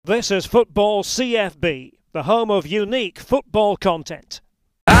This is Football CFB, the home of unique football content.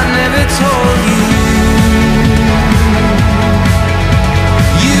 I never told you,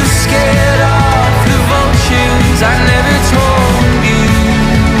 you scared off the vultures. I never told you,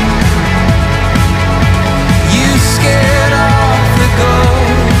 you scared off the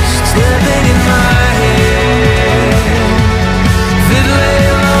ghosts living in my head that lay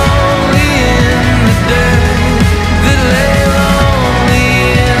lonely in the dirt, that lay lonely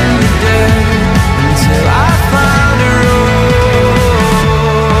in the dirt until I found a rose.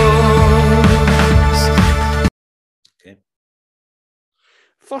 Okay.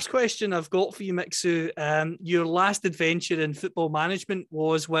 First question I've got for you, Mixu. Your last adventure in football management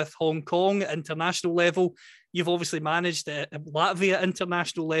was with Hong Kong at international level. You've obviously managed at Latvia at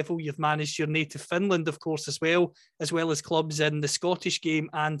international level. You've managed your native Finland, of course, as well as clubs in the Scottish game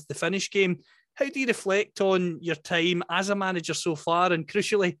and the Finnish game. How do you reflect on your time as a manager so far? And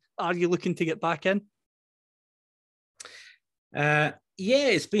crucially, are you looking to get back in? Yeah,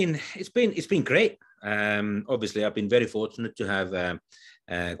 it's been great. Obviously, I've been very fortunate to have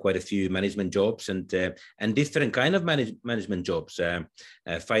quite a few management jobs and different kind of management jobs.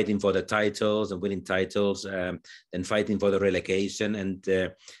 Fighting for the titles and winning titles, then fighting for the relegation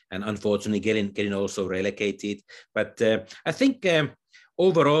and unfortunately getting also relegated. But I think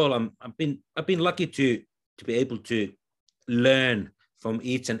overall, I've been lucky to be able to learn from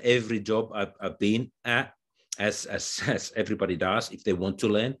each and every job I've been at. As everybody does if they want to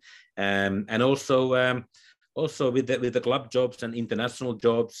learn, and also with the club jobs and international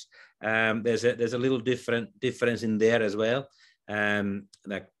jobs, there's a little difference in there as well.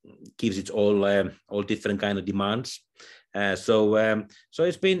 That gives it all different kind of demands. So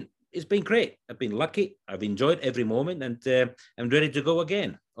it's been great. I've been lucky. I've enjoyed every moment, and I'm ready to go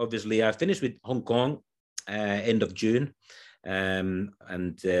again. Obviously, I finished with Hong Kong end of June.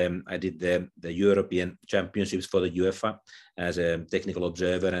 I did the European Championships for the UEFA as a technical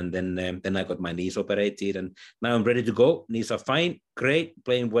observer, and then I got my knees operated, and now I'm ready to go. Knees are fine, great,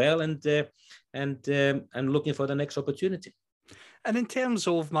 playing well, and looking for the next opportunity. And in terms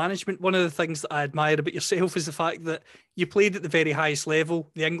of management, one of the things that I admire about yourself is the fact that you played at the very highest level,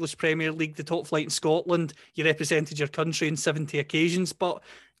 the English Premier League, the top flight in Scotland. You represented your country on 70 occasions, but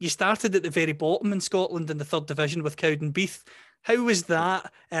you started at the very bottom in Scotland in the third division with Cowdenbeath. How was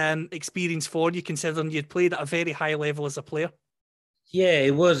that experience for you, considering you'd played at a very high level as a player? Yeah,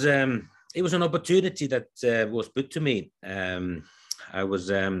 it was an opportunity that was put to me. I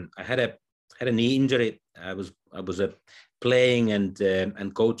had a knee injury. I was playing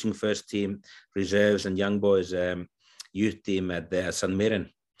and coaching first team reserves and young boys youth team at the St Mirren,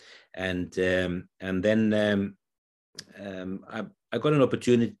 and then I got an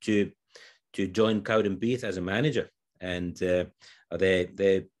opportunity to join Cowdenbeath as a manager, and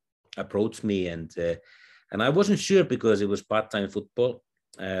they approached me, and I wasn't sure because it was part-time football,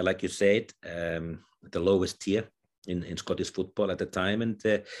 like you said, the lowest tier in Scottish football at the time, and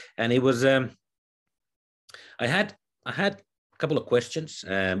it was I had a couple of questions.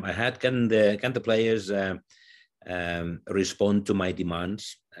 I had can the players respond to my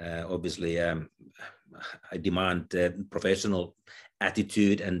demands? Obviously, I demand professional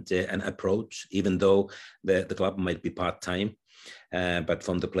attitude and approach, even though the club might be part-time, but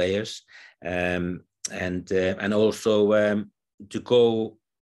from the players, and also to go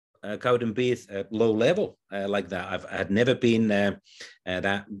Cowdenbeath low level like that. I had never been that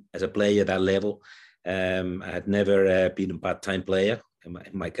as a player that level. I had never been a part-time player in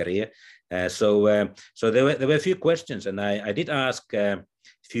my career, so there were a few questions, and I did ask a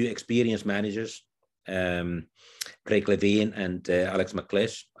few experienced managers, Craig Levein and Alex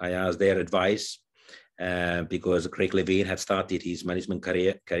McLeish. I asked their advice because Craig Levein had started his management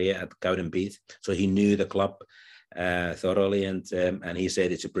career at Cowdenbeath, so he knew the club thoroughly, and he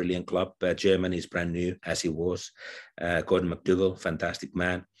said it's a brilliant club. Germany is brand new, as he was. Gordon McDougall, fantastic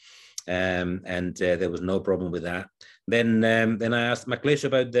man. And there was no problem with that. Then I asked McLeish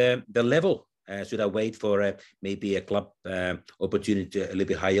about the level. Should I wait for maybe a club opportunity a little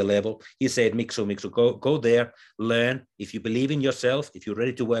bit higher level? He said, Mixu, go there, learn. If you believe in yourself, if you're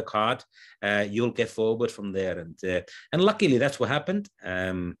ready to work hard, you'll get forward from there. And luckily, that's what happened.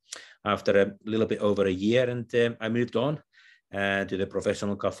 After a little bit over a year, and I moved on to the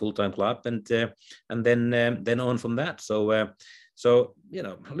professional full-time club, and then on from that. So you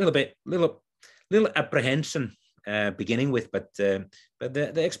know, a little apprehension beginning with, but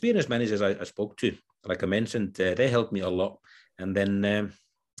the experienced managers I spoke to, like I mentioned, they helped me a lot, and then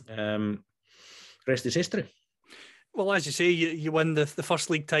rest is history. Well, as you say, you win the first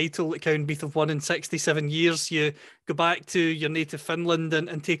league title that Cowdenbeath have won in 67 years. You go back to your native Finland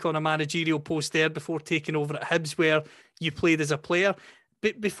and take on a managerial post there before taking over at Hibs, where you played as a player.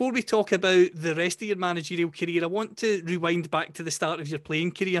 But before we talk about the rest of your managerial career, I want to rewind back to the start of your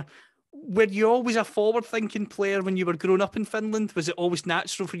playing career. Were you always a forward-thinking player when you were growing up in Finland? Was it always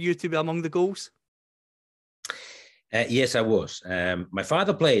natural for you to be among the goals? Yes, I was. My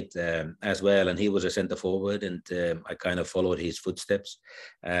father played as well, and he was a centre forward, and I kind of followed his footsteps.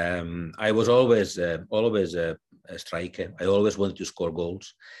 I was always a striker. I always wanted to score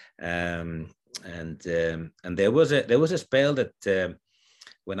goals, and there was a spell that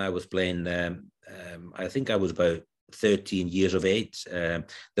when I was playing, I think I was about 13 years of age.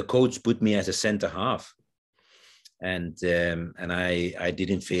 The coach put me as a centre half, and I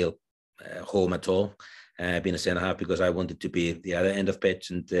didn't feel home at all. Being a centre half, because I wanted to be the other end of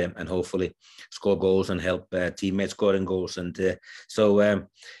pitch and hopefully score goals and help teammates scoring goals. And so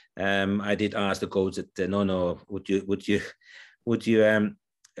I did ask the coach that no, would you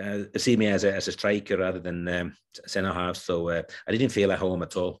see me as a striker rather than centre half? So I didn't feel at home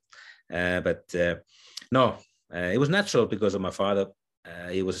at all. But no, it was natural because of my father.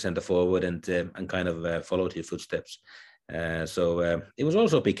 He was a centre forward and kind of followed his footsteps. So it was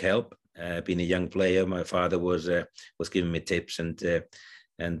also a big help. Being a young player, my father was giving me tips and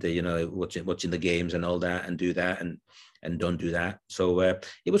you know, watching the games and all that, and do that and don't do that. So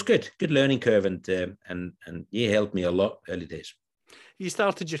it was good learning curve, and he helped me a lot early days. You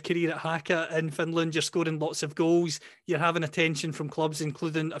started your career at Haka in Finland. You're scoring lots of goals. You're having attention from clubs,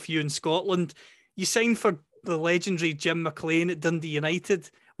 including a few in Scotland. You signed for the legendary Jim McLean at Dundee United.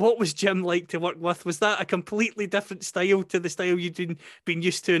 What was Jim like to work with? Was that a completely different style to the style you'd been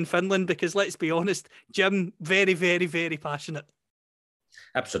used to in Finland? Because let's be honest, Jim, very, very, very passionate.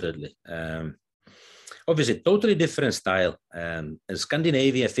 Absolutely. Obviously, totally different style. In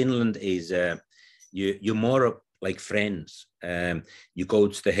Scandinavia, Finland is you're more like friends. You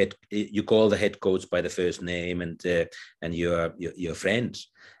coach the head. You call the head coach by the first name, and you're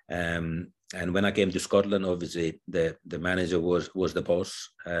friends. And when I came to Scotland, obviously the manager was the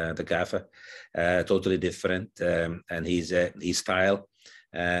boss, the gaffer, totally different. And his style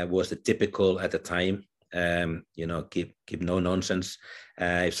was the typical at the time. You know, keep no nonsense.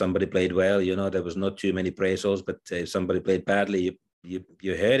 If somebody played well, you know, there was not too many praisals, but if somebody played badly, you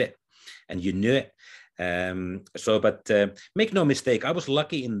heard it and you knew it. But make no mistake, I was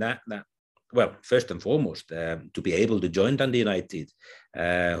lucky in that. Well, first and foremost, to be able to join Dundee United,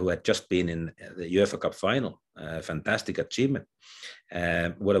 who had just been in the UEFA Cup final. Fantastic achievement.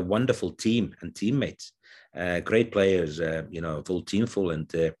 What a wonderful team and teammates. Great players, you know, full team full. And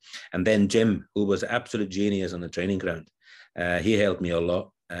then Jim, who was absolute genius on the training ground. He helped me a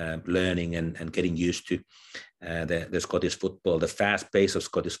lot, learning and getting used to the Scottish football, the fast pace of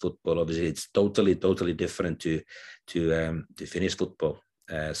Scottish football. Obviously, it's totally different to Finnish football.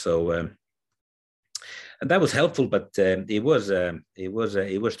 And that was helpful, but it was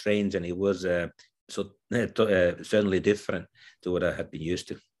strange, and it was certainly different to what I had been used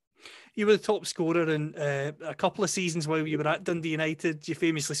to. You were the top scorer in a couple of seasons while you were at Dundee United. You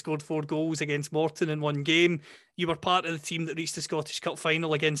famously scored 4 goals against Morton in one game. You were part of the team that reached the Scottish Cup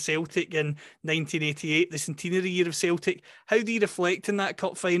final against Celtic in 1988, the centenary year of Celtic. How do you reflect on that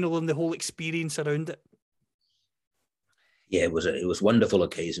cup final and the whole experience around it? Yeah, it was a wonderful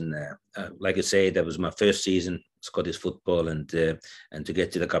occasion. Like I say, that was my first season Scottish football, and to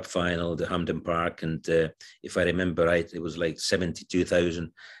get to the cup final, the Hampden Park, and if I remember right, it was like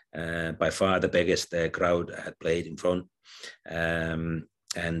 72,000. By far the biggest crowd I had played in front, and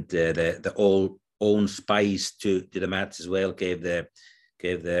the all own spice to the match as well gave the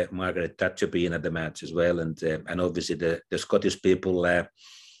Margaret Thatcher being at the match as well, and obviously the Scottish people.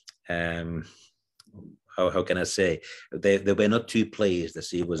 How can I say, they were not too pleased that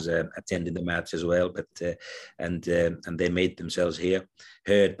she was attending the match as well, but and they made themselves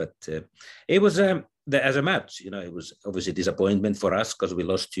heard. But it was as a match, you know, it was obviously disappointment for us because we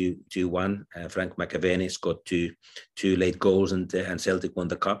lost 2-1. Frank McAvenny scored two late goals, and Celtic won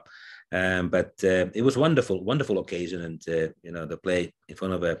the cup. But it was wonderful occasion, and you know, the play in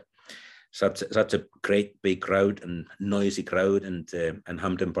front of such a great big crowd and noisy crowd, and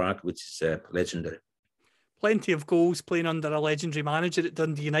Hampden Park, which is legendary. Plenty of goals playing under a legendary manager at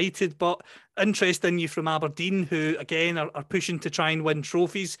Dundee United, but interest in you from Aberdeen, who again are pushing to try and win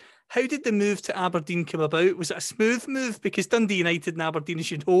trophies. How did the move to Aberdeen come about? Was it a smooth move? Because Dundee United and Aberdeen, as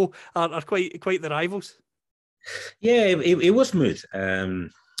you know, are quite the rivals. Yeah, it was smooth.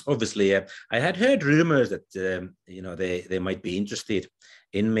 Obviously, I had heard rumours that you know, they might be interested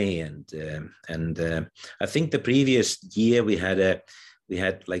in me, and I think the previous year we had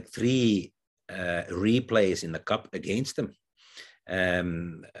like 3 replays in the cup against them.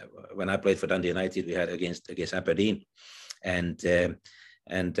 When I played for Dundee United, we had against Aberdeen, and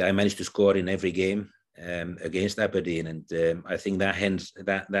I managed to score in every game against Aberdeen, and I think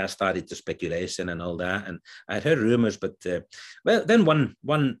that started the speculation and all that. And I had heard rumours, but well, then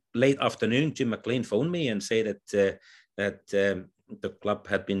one late afternoon, Jim McLean phoned me and said that the club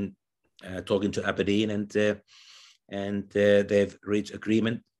had been talking to Aberdeen, and they've reached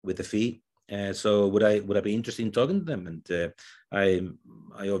agreement with the fee. So would I be interested in talking to them? And I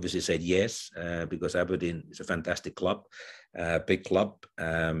obviously said yes, because Aberdeen is a fantastic club, big club,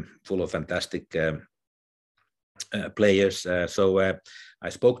 full of fantastic players. So I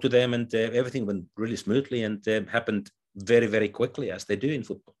spoke to them, and everything went really smoothly, and happened very, very quickly, as they do in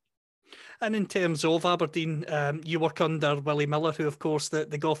football. And in terms of Aberdeen, you work under Willie Miller, who, of course, the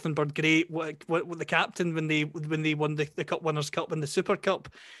Gothenburg great, what the captain when they won the Cup Winners' Cup and the Super Cup.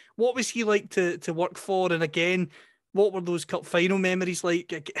 What was he like to work for? And again, what were those cup final memories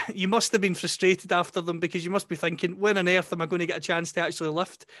like? You must have been frustrated after them, because you must be thinking, when on earth am I going to get a chance to actually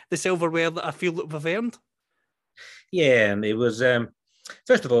lift the silverware that I feel that we've earned? Yeah, and it was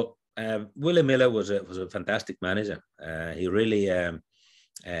first of all, Willie Miller was a fantastic manager. He really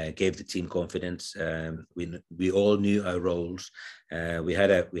gave the team confidence. We all knew our roles. We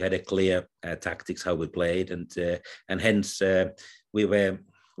had a clear tactics how we played, and hence we were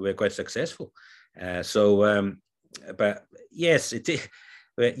quite successful. But yes,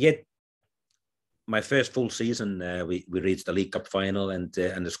 yet my first full season, we reached the League Cup final and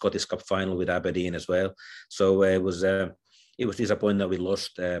the Scottish Cup final with Aberdeen as well. So it was disappointing that we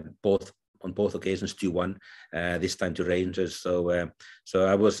lost on both occasions 2-1. This time to Rangers. So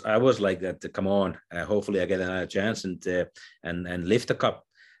I was like that. Come on, hopefully I get another chance and lift the cup.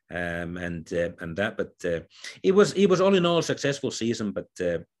 And that. But it was all in all a successful season. But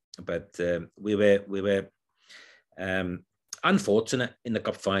we were unfortunate in the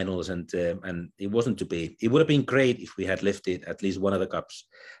cup finals, and it wasn't to be. It would have been great if we had lifted at least one of the cups,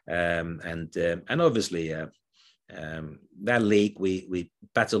 and obviously that league we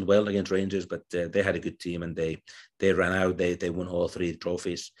battled well against Rangers, but they had a good team, and they ran out. They won all 3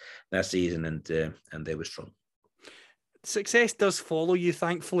 trophies that season, and they were strong. Success does follow you,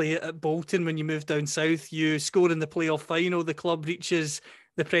 thankfully, at Bolton. When you move down south, you score in the playoff final, the club reaches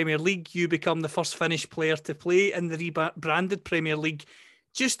the Premier League, you become the first Finnish player to play in the rebranded Premier League.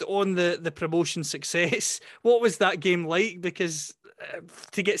 Just on the promotion success, what was that game like? Because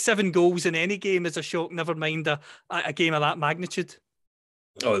to get 7 goals in any game is a shock, never mind a game of that magnitude.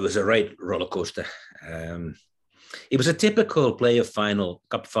 Oh, it was a right roller coaster. It was a typical playoff final,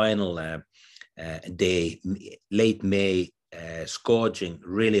 cup final day, late May, scorching,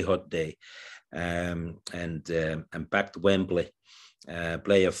 really hot day, and packed Wembley.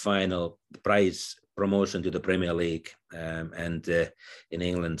 Playoff final, prize promotion to the Premier League, and in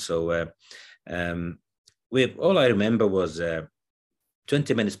England. So all I remember was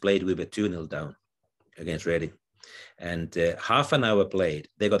 20 minutes played, we were 2-0 down against Reading, and half an hour played,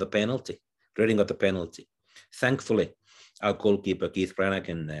 they got a penalty. Reading got the penalty. Thankfully, our goalkeeper Keith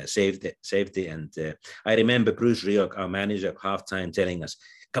Brannigan saved it, and I remember Bruce Rioch, our manager, at halftime telling us,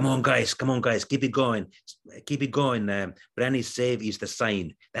 Come on, guys, keep it going. Branny's save is the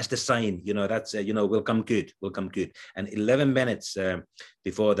sign. That's the sign. That's, we'll come good. And 11 minutes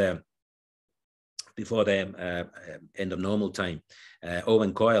before the end of normal time,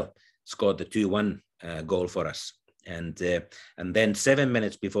 Owen Coyle scored the 2-1 goal for us. And then 7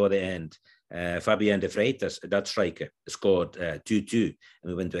 minutes before the end, Fabian de Freitas, a Dutch striker, scored 2-2,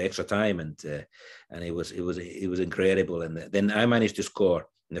 and we went to extra time, and it was incredible. And then I managed to score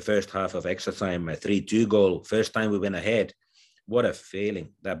in the first half of extra time a 3-2 goal. First time we went ahead. What a feeling!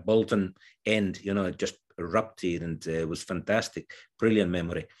 That Bolton end, it just erupted, and it was fantastic, brilliant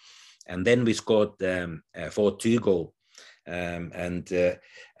memory. And then we scored a 4-2 goal. And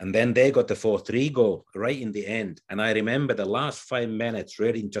then they got the 4-3 goal right in the end. And I remember the last 5 minutes,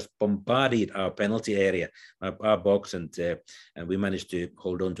 Reading just bombarded our penalty area, our box, and we managed to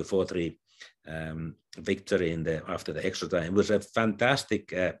hold on to 4-3 victory after the extra time. It was a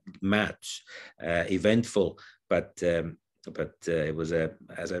fantastic match, eventful, but it was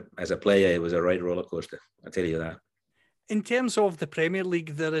as a player, it was a right roller coaster. I tell you that. In terms of the Premier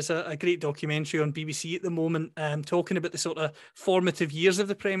League, there is a great documentary on BBC at the moment talking about the sort of formative years of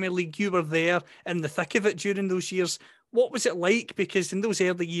the Premier League. You were there in the thick of it during those years. What was it like? Because in those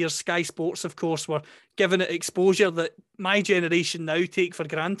early years, Sky Sports, of course, were giving it exposure that my generation now take for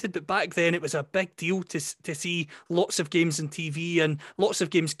granted. But back then, it was a big deal to see lots of games on TV and lots of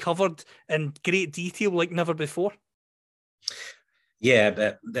games covered in great detail like never before.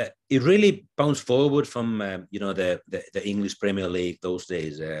 Yeah, it really bounced forward from the English Premier League those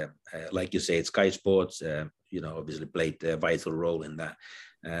days. Like you say, Sky Sports, obviously played a vital role in that.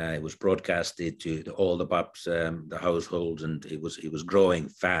 It was broadcasted to all the pubs, the households, and it was growing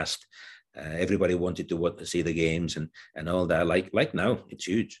fast. Everybody wanted to see the games and all that. Like now, it's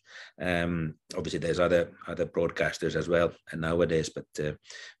huge. Obviously, there's other broadcasters as well nowadays, but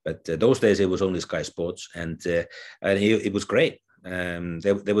those days it was only Sky Sports, and it was great.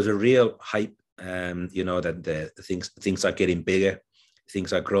 There was a real hype, that the things are getting bigger,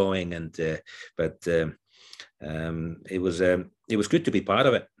 things are growing, and it was good to be part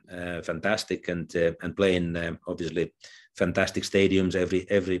of it. Fantastic, and playing obviously fantastic stadiums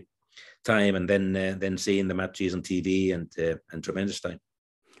every time, and then seeing the matches on TV and tremendous time.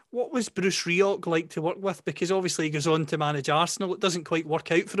 What was Bruce Rioch like to work with? Because obviously he goes on to manage Arsenal. It doesn't quite work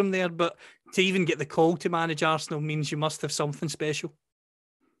out for him there, but to even get the call to manage Arsenal means you must have something special.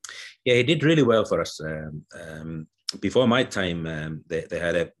 Yeah, he did really well for us. Before my time, they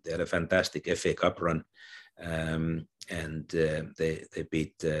had a fantastic FA Cup run, and they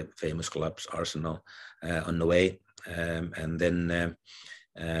beat famous clubs, Arsenal, on the way, and then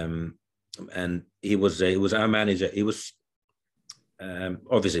and he was our manager. He was.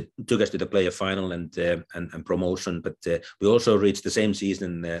 Obviously took us to the player final and promotion, but we also reached the same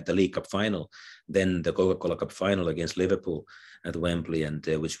season the League Cup final, then the Coca-Cola Cup final against Liverpool at Wembley, and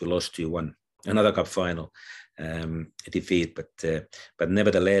which we lost 2-1. Another cup final defeat, but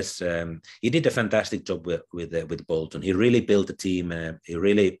nevertheless, he did a fantastic job with Bolton. He really built the team. He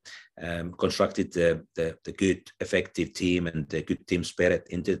really constructed the good, effective team and the good team spirit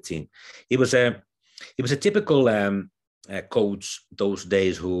into the team. He was a typical. Coach those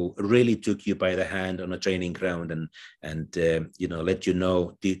days who really took you by the hand on a training ground and let you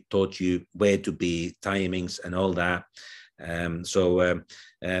know, taught you where to be, timings and all that. So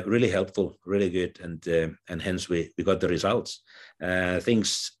really helpful, really good, and hence we got the results.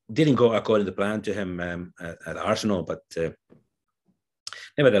 Things didn't go according to plan to him at Arsenal, but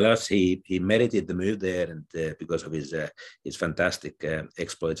nevertheless he merited the move there, and because of his fantastic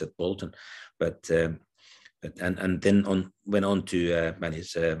exploits at Bolton, but. And then went on to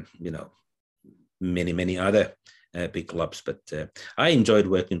manage, many other big clubs. But I enjoyed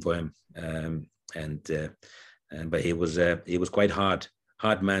working for him, but he was quite hard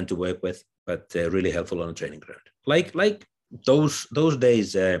man to work with, but really helpful on the training ground. Like those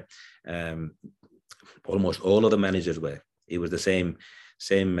days, almost all of the managers were. It was the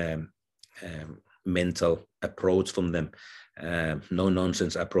same mental approach from them. No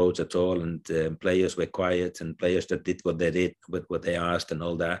nonsense approach at all, and players were quiet, and players that did what they did, what they asked, and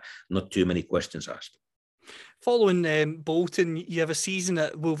all that. Not too many questions asked. Following Bolton, you have a season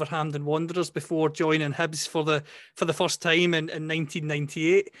at Wolverhampton Wanderers before joining Hibs for the first time in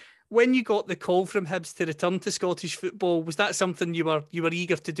 1998. When you got the call from Hibs to return to Scottish football, was that something you were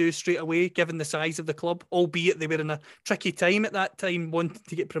eager to do straight away, given the size of the club, albeit they were in a tricky time at that time, wanting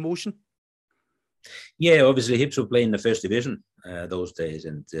to get promotion? Yeah, obviously Hibs were playing the first division those days,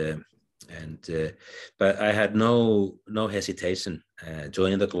 but I had no hesitation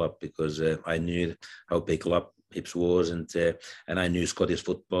joining the club, because I knew how big club Hibs was, and I knew Scottish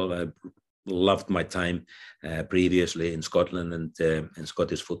football. I loved my time previously in Scotland and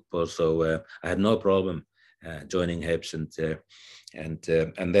Scottish football, so I had no problem joining Hibs,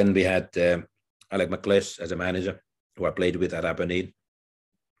 and then we had Alec McLeish as a manager, who I played with at Aberdeen.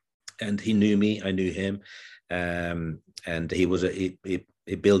 And he knew me, I knew him, and he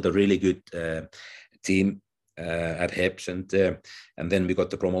built a really good team at Hibs, and then we got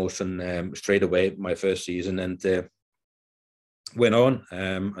the promotion straight away my first season, and went on.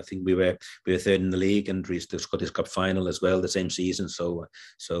 I think we were third in the league and reached the Scottish Cup final as well the same season. So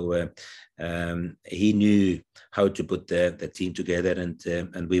he knew how to put the team together,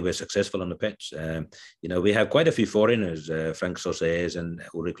 and we were successful on the pitch. We have quite a few foreigners: Frank Sosés and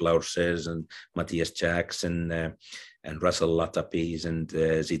Ulrik Laurses and Matthias Jacks and Russell Latapis and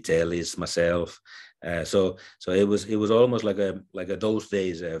Zitelis, myself. So it was almost like a those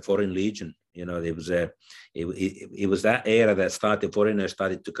days foreign legion. It was that era that foreigners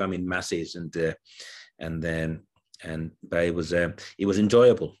started to come in masses, but it was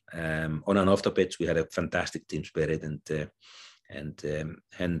enjoyable. On and off the pitch, we had a fantastic team spirit, and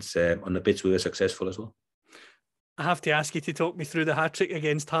hence on the pitch we were successful as well. I have to ask you to talk me through the hat-trick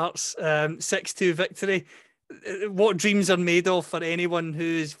against Hearts, 6-2 victory. what dreams are made of for anyone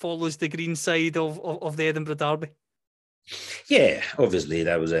who follows the green side of the Edinburgh Derby. Yeah, obviously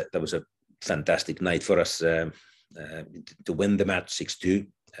that was a fantastic night for us to win the match 6-2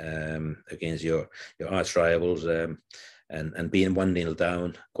 against your arch rivals, and being 1-0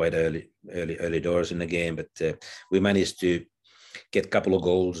 down quite early doors in the game, but we managed to get a couple of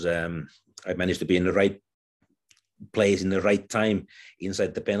goals. I managed to be in the right place in the right time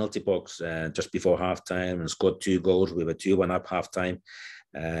inside the penalty box just before halftime and scored 2 goals. We were 2-1 up halftime.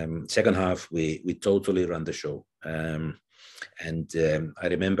 Second half, we totally ran the show. I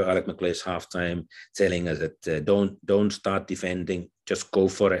remember Alec McLeish halftime telling us that don't start defending, just go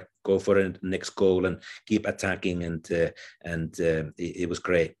for it, next goal, and keep attacking. And it was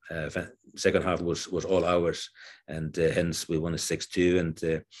great. Second half was all ours, and hence we won a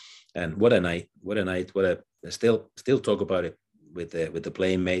 6-2. And what a night! I still talk about it with the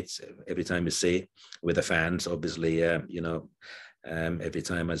playing mates every time we see it, with the fans. Obviously, every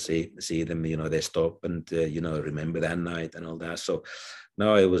time I see them, they stop and remember that night and all that. So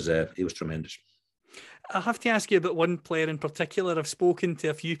no, it was tremendous. I have to ask you about one player in particular. I've spoken to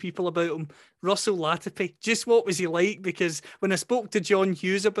a few people about him, Russell Latipi. Just what was he like? Because when I spoke to John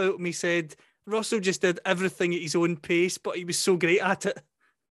Hughes about him, he said Russell just did everything at his own pace, but he was so great at it.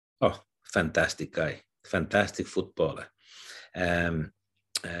 Oh, fantastic guy, fantastic footballer.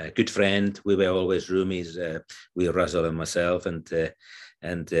 Good friend. We were always roomies. We, Russell and myself, and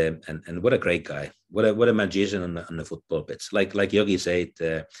what a great guy. What a magician on the football pitch. Like Yogi said,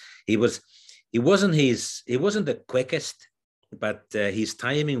 he wasn't the quickest, but his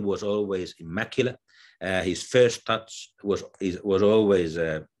timing was always immaculate. His first touch was always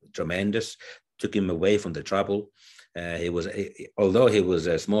tremendous. Took him away from the trouble. Although he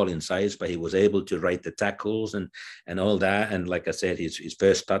was small in size, but he was able to write the tackles and all that. And like I said, his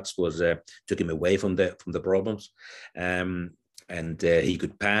first touch was took him away from the problems. And he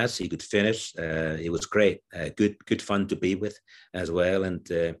could pass, he could finish. It was great, good fun to be with as well. And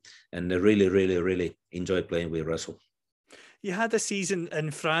I really enjoyed playing with Russell. You had a season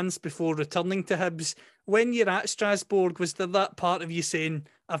in France before returning to Hibs. When you're at Strasbourg, was there that part of you saying,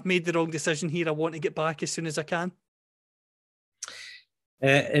 I've made the wrong decision here, I want to get back as soon as I can?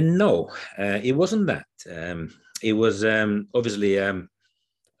 No, it wasn't that. It was obviously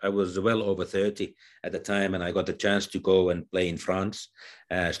I was well over 30 at the time, and I got the chance to go and play in France,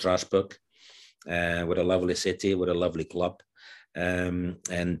 Strasbourg, with a lovely city, with a lovely club.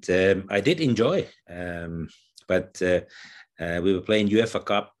 I did enjoy, but we were playing UEFA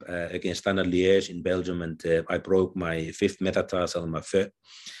Cup against Standard Liège in Belgium, and I broke my 5th metatarsal on my foot,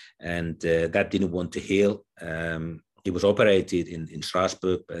 and that didn't want to heal. It was operated in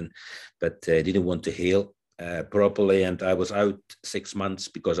Strasbourg, but didn't want to heal properly, and I was out 6 months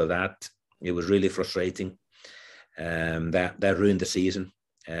because of that. It was really frustrating. That ruined the season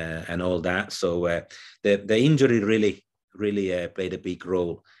and all that. So the injury really played a big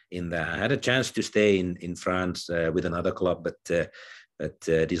role in that. I had a chance to stay in France with another club, but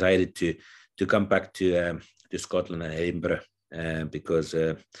decided to come back to Scotland and Edinburgh because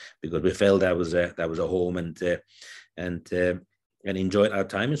we felt that was a home, and enjoyed our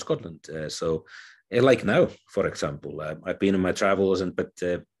time in Scotland. So like now, for example, I've been on my travels but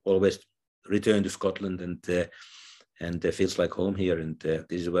always return to Scotland, and it feels like home here, and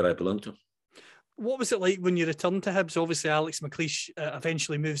this is where I belong to. What was it like when you returned to Hibs? Obviously, Alex McLeish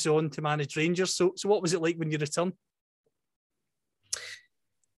eventually moves on to manage Rangers. So what was it like when you returned?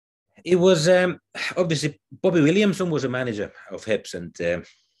 It was obviously Bobby Williamson was a manager of Hibs,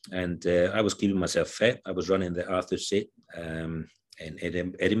 and I was keeping myself fit. I was running the Arthur Seat in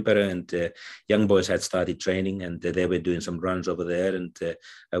Edinburgh, and young boys had started training, and they were doing some runs over there. And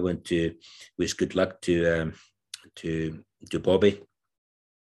I went to wish good luck to Bobby,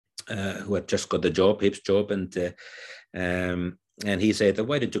 who had just got the job, Hibs job, and he said,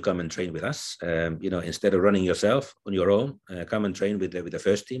 "Why don't you come and train with us? Instead of running yourself on your own, come and train with the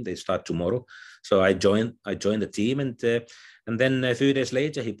first team. They start tomorrow." So I joined the team, and then a few days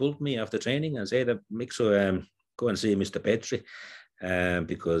later, he pulled me after training and said, "Mikso, go and see Mr. Petrie,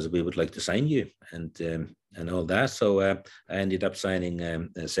 because we would like to sign you," and all that. So I ended up signing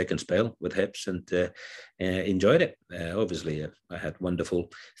a second spell with Hibs, and enjoyed it. Obviously, I had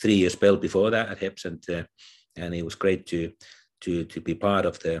wonderful 3-year spell before that at Hibs, and it was great to be part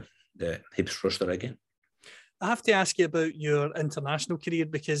of the Hibs roster again. I have to ask you about your international career,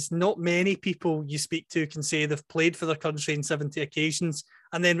 because not many people you speak to can say they've played for their country in 70 occasions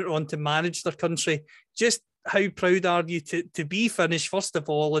and then went on to manage their country. Just how proud are you to be Finnish, first of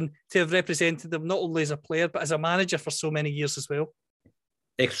all, and to have represented them not only as a player, but as a manager for so many years as well?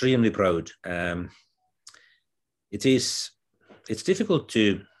 Extremely proud. it's difficult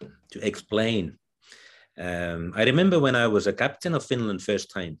to explain. I remember when I was a captain of Finland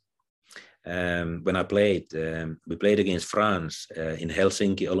first time. When I played, we played against France in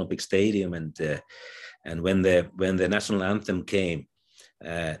Helsinki Olympic Stadium, and when the national anthem came,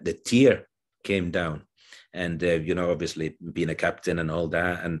 the tear came down, and obviously being a captain and all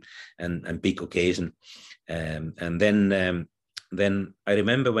that, and big occasion, and then I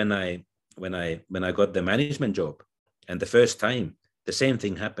remember when I got the management job, and the first time the same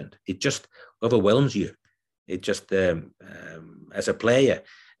thing happened. It just overwhelms you. It just as a player.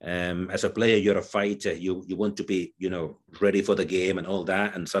 You're a fighter. You want to be, ready for the game and all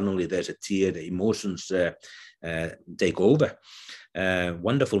that. And suddenly there's a tear. The emotions take over.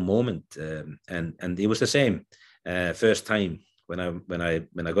 Wonderful moment, and it was the same first time when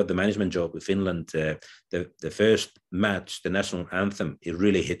I got the management job with Finland. The first match, the national anthem, it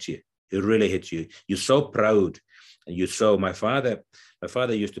really hit you. It really hit you. You're so proud, and you saw my father. My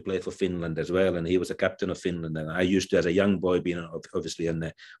father used to play for Finland as well, and he was a captain of Finland. And I used to, as a young boy, being obviously on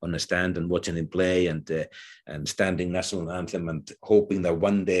the stand and watching him play, and standing national anthem, and hoping that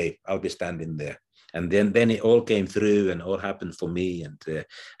one day I'll be standing there. And then it all came through, and all happened for me, and it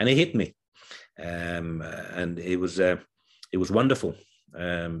hit me, and it was wonderful.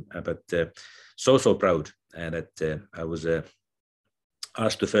 But so proud that I was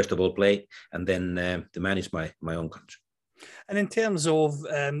asked to first of all play, and then to manage my own country. And in terms of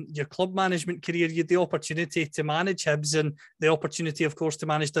your club management career, you had the opportunity to manage Hibs and the opportunity, of course, to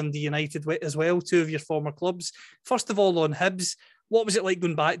manage Dundee United as well, two of your former clubs. First of all, on Hibs, what was it like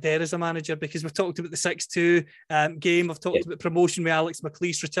going back there as a manager? Because we've talked about the 6-2 game. We've talked about promotion with Alex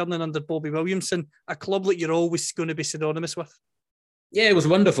McLeish returning under Bobby Williamson, a club that you're always going to be synonymous with. Yeah, it was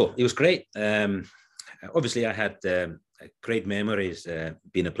wonderful. It was great. Obviously, I had great memories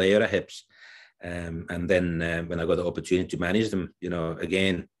being a player at Hibs. And then when I got the opportunity to manage them,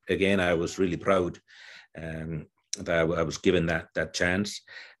 again, I was really proud that I was given that chance.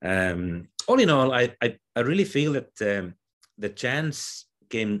 All in all, I really feel that the chance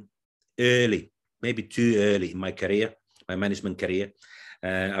came early, maybe too early in my career, my management career.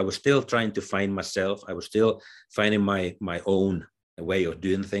 I was still trying to find myself. I was still finding my own way of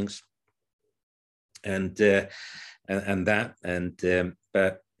doing things, but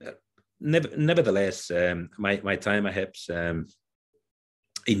nevertheless, my time at Hibs,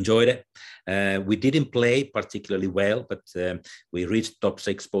 enjoyed it. We didn't play particularly well, but we reached top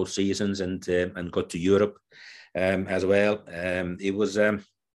 6 both seasons, and got to Europe as well. It was a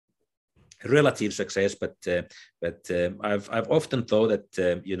relative success, but I've often thought that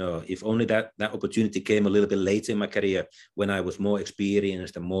if only that opportunity came a little bit later in my career, when I was more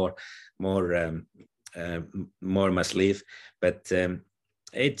experienced and more in my sleeve. But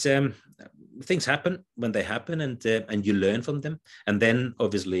it's things happen when they happen, and you learn from them. And then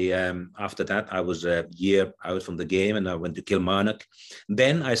obviously after that, I was a year out from the game, and I went to Kilmarnock.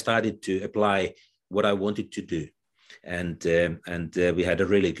 Then I started to apply what I wanted to do, and we had a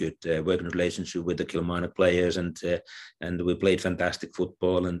really good working relationship with the Kilmarnock players, and we played fantastic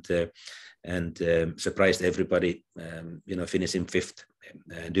football, and surprised everybody, finishing 5th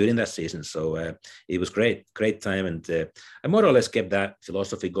during that season. So it was great time, and I more or less kept that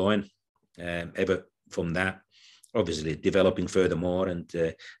philosophy going ever from that. Obviously, developing furthermore, and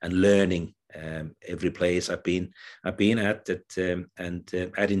learning every place I've been at it,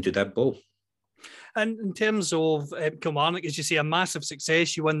 and adding to that bowl. And in terms of Kilmarnock, as you say, a massive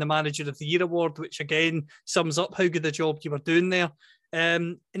success. You won the Manager of the Year award, which again sums up how good a job you were doing there.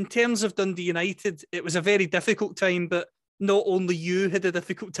 In terms of Dundee United, it was a very difficult time, but not only you had a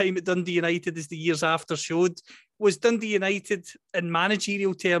difficult time at Dundee United, as the years after showed. Was Dundee United, in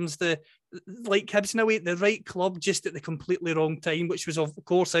managerial terms, like Hibs in a way, the right club, just at the completely wrong time, which was of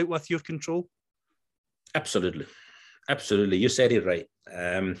course out with your control? Absolutely. You said it right.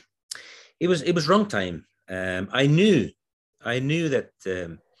 It was wrong time. I knew that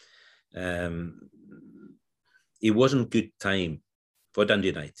it wasn't good time for Dundee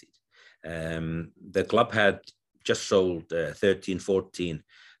United. The club had just sold 13, 14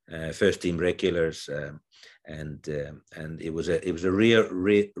 first team regulars, and it was a real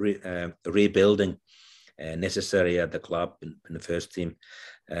rebuilding necessary at the club in the first team.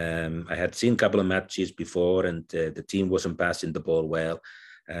 I had seen a couple of matches before, and the team wasn't passing the ball well,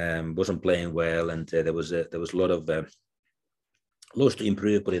 wasn't playing well, and there was a lot of loads to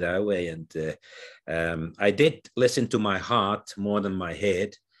improve, put it that way. And I did listen to my heart more than my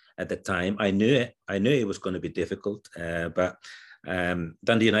head at the time. I knew it was going to be difficult, but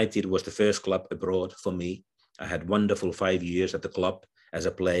Dundee United was the first club abroad for me. I had wonderful 5 years at the club, as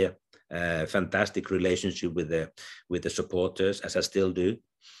a player. Fantastic relationship with the supporters, as I still do,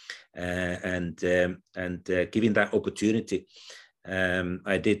 and given that opportunity,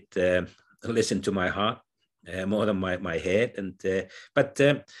 I did listen to my heart more than my head, but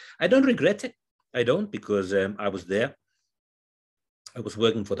I don't regret it. I don't, because I was there. I was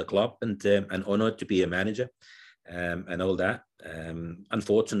working for the club, and honored to be a manager, and all that.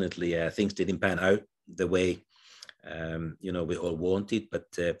 Unfortunately, things didn't pan out the way we all wanted, but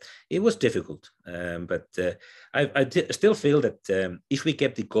it was difficult. But I still feel that if we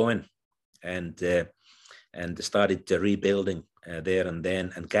kept it going and started rebuilding there and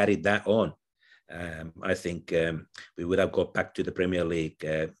then and carried that on, I think we would have got back to the Premier League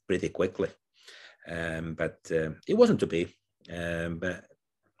pretty quickly. But it wasn't to be. But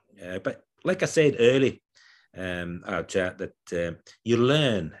like I said early, our chat, that you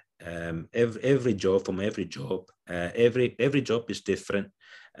learn every job from every job. Every job is different,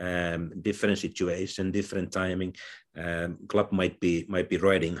 different situation, different timing. Club might be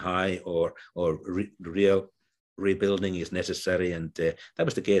riding high, or real rebuilding is necessary, and that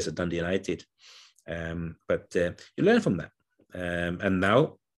was the case at Dundee United. But you learn from that, and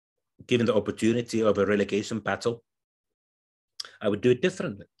now, given the opportunity of a relegation battle, I would do it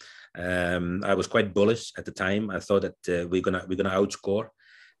differently. I was quite bullish at the time. I thought that we're gonna outscore.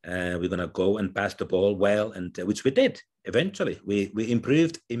 We're gonna go and pass the ball well, and which we did eventually. We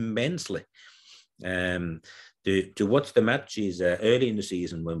improved immensely. To watch the matches early in the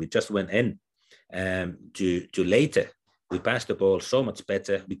season when we just went in, to later, we passed the ball so much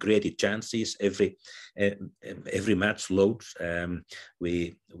better. We created chances every match. Loads.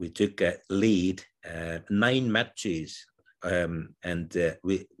 We took a lead 9 matches. And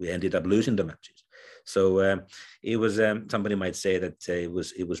we ended up losing the matches. So it was, somebody might say that it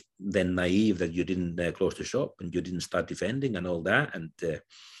was then naive that you didn't close the shop and you didn't start defending and all that, and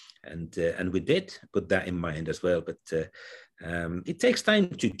we did put that in mind as well. But it takes time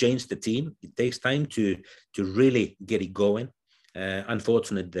to change the team. It takes time to really get it going.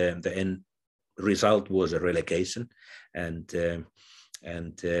 Unfortunately, the end result was a relegation, and that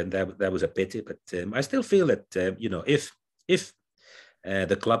was a pity. But I still feel that if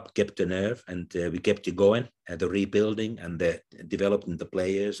the club kept the nerve and we kept it going, the rebuilding and the developing the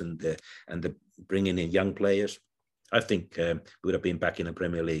players and the bringing in young players, I think we would have been back in the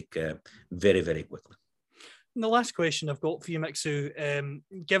Premier League very, very quickly. And the last question I've got for you, Mixu,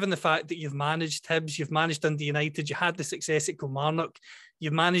 given the fact that you've managed Hibs, you've managed Dundee United, you had the success at Kilmarnock,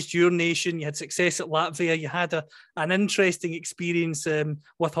 you've managed your nation, you had success at Latvia, you had an interesting experience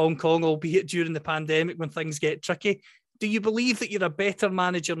with Hong Kong, albeit during the pandemic when things get tricky. Do you believe that you're a better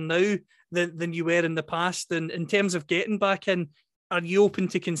manager now than you were in the past? And in terms of getting back in, are you open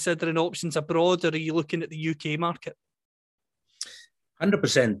to considering options abroad, or are you looking at the UK market?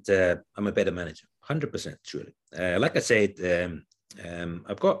 100%, I'm a better manager. 100%, truly. Like I said,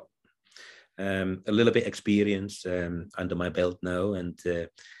 I've got a little bit experience under my belt now, and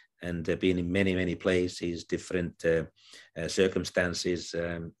been in many, many places, different circumstances.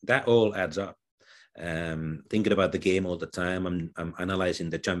 That all adds up. Thinking about the game all the time. I'm analysing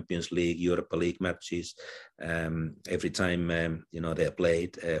the Champions League, Europa League matches every time they're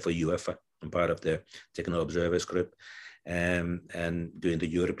played for UEFA. I'm part of the Technical Observers Group, and doing the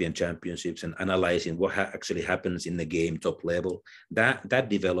European Championships and analysing what actually happens in the game, top level. That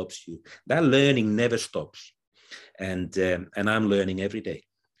develops you. That learning never stops, and I'm learning every day.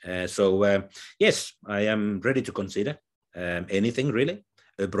 So yes, I am ready to consider anything really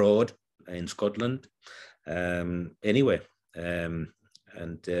abroad, in Scotland, anywhere, and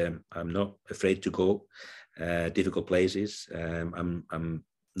I'm not afraid to go difficult places. I'm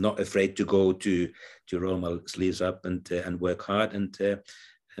not afraid to go to roll my sleeves up and work hard and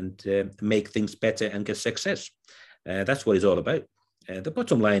make things better and get success. That's what it's all about. The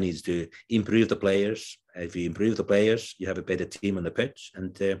bottom line is to improve the players. If you improve the players, you have a better team on the pitch,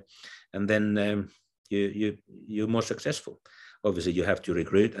 and then you're more successful. Obviously, you have to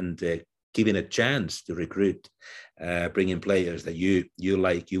recruit and giving a chance to recruit, bring in players that you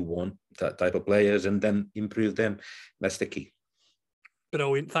like, you want, that type of players, and then improve them. That's the key.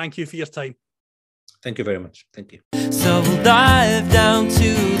 Brilliant. Thank you for your time. Thank you very much. Thank you. So we'll dive down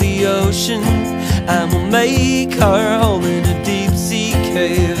to the ocean and we'll make our home in a deep sea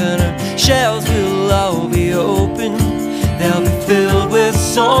cave, and our shells will